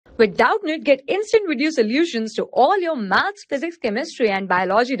With Doubtnut, get instant video solutions to all your maths, physics, chemistry, and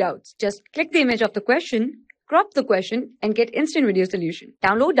biology doubts. Just click the image of the question, crop the question, and get instant video solution.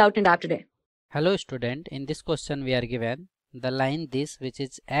 Download Doubtnut app today. Hello student, in this question we are given the line this, which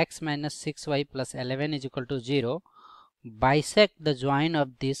is x minus 6y plus 11 is equal to 0. Bisect the join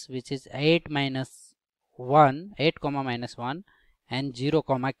of this, which is 8 comma minus 1 and 0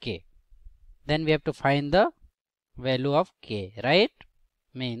 comma k. Then we have to find the value of k, right?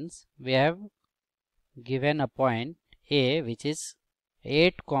 Means we have given a point a which is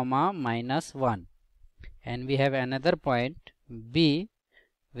 8 comma minus 1, and we have another point b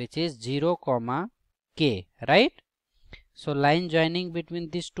which is 0 comma k, right? So line joining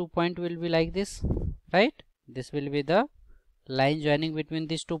between these 2 points will be like this, right? This will be the line joining between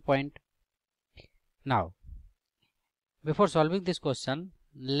these 2 points. Now before solving this question,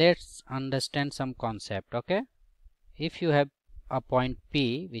 let's understand some concept. Okay, if you have a point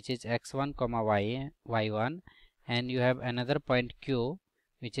P which is x1 comma y1, and you have another point Q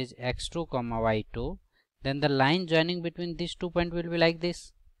which is x2 comma y2, then the line joining between these 2 points will be like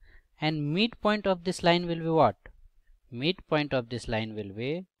this, and midpoint of this line will be what? Midpoint of this line will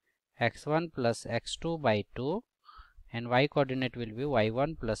be x1 plus x2 by 2, and y coordinate will be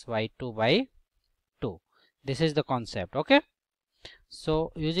y1 plus y2 by 2. This is the concept. Okay,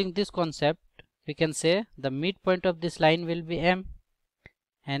 so using this concept we can say the midpoint of this line will be m,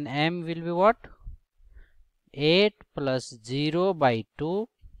 and m will be what? 8 plus 0 by 2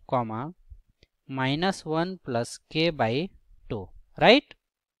 comma minus 1 plus k by 2, right?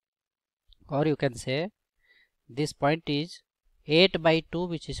 Or you can say this point is 8 by 2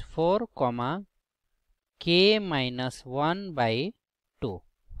 which is 4 comma k minus 1 by 2,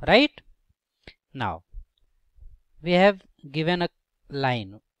 right? Now we have given a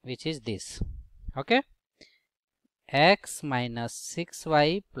line which is this. Okay, x minus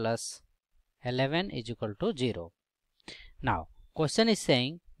 6y plus 11 is equal to 0. Now question is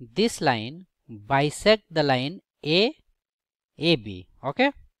saying this line bisect the line AB.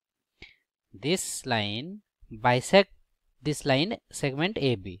 Okay, this line bisect this line segment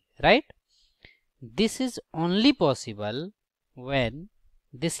AB, right? This is only possible when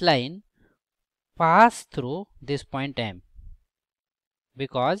this line pass through this point M,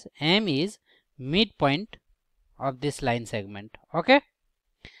 because M is midpoint of this line segment. Okay,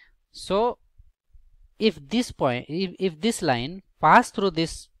 so if this point, if this line pass through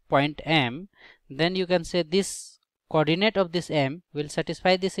this point M, then you can say this coordinate of this M will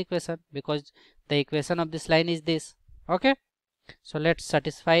satisfy this equation, because the equation of this line is this. Okay, so let's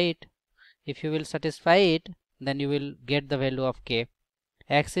satisfy it. If you will satisfy it, then you will get the value of k.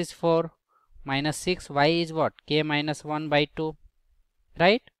 X is 4 minus 6, y is what? K minus 1 by 2,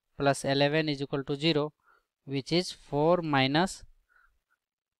 right? Plus 11 is equal to 0, which is 4 minus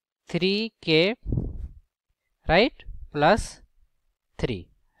 3k, right? Plus 3,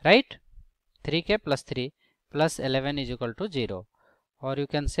 right? 3k plus 3 plus 11 is equal to 0. Or you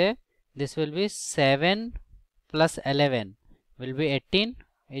can say this will be 7 plus 11 will be 18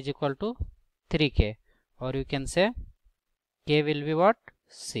 is equal to 3k. Or you can say k will be what?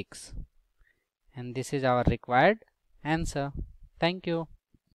 6. And this is our required answer. Thank you.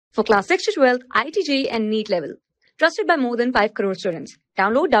 For class 6 to 12, IIT JEE and NEET level. Trusted by more than 5 crore students.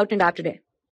 Download Doubtnut app today.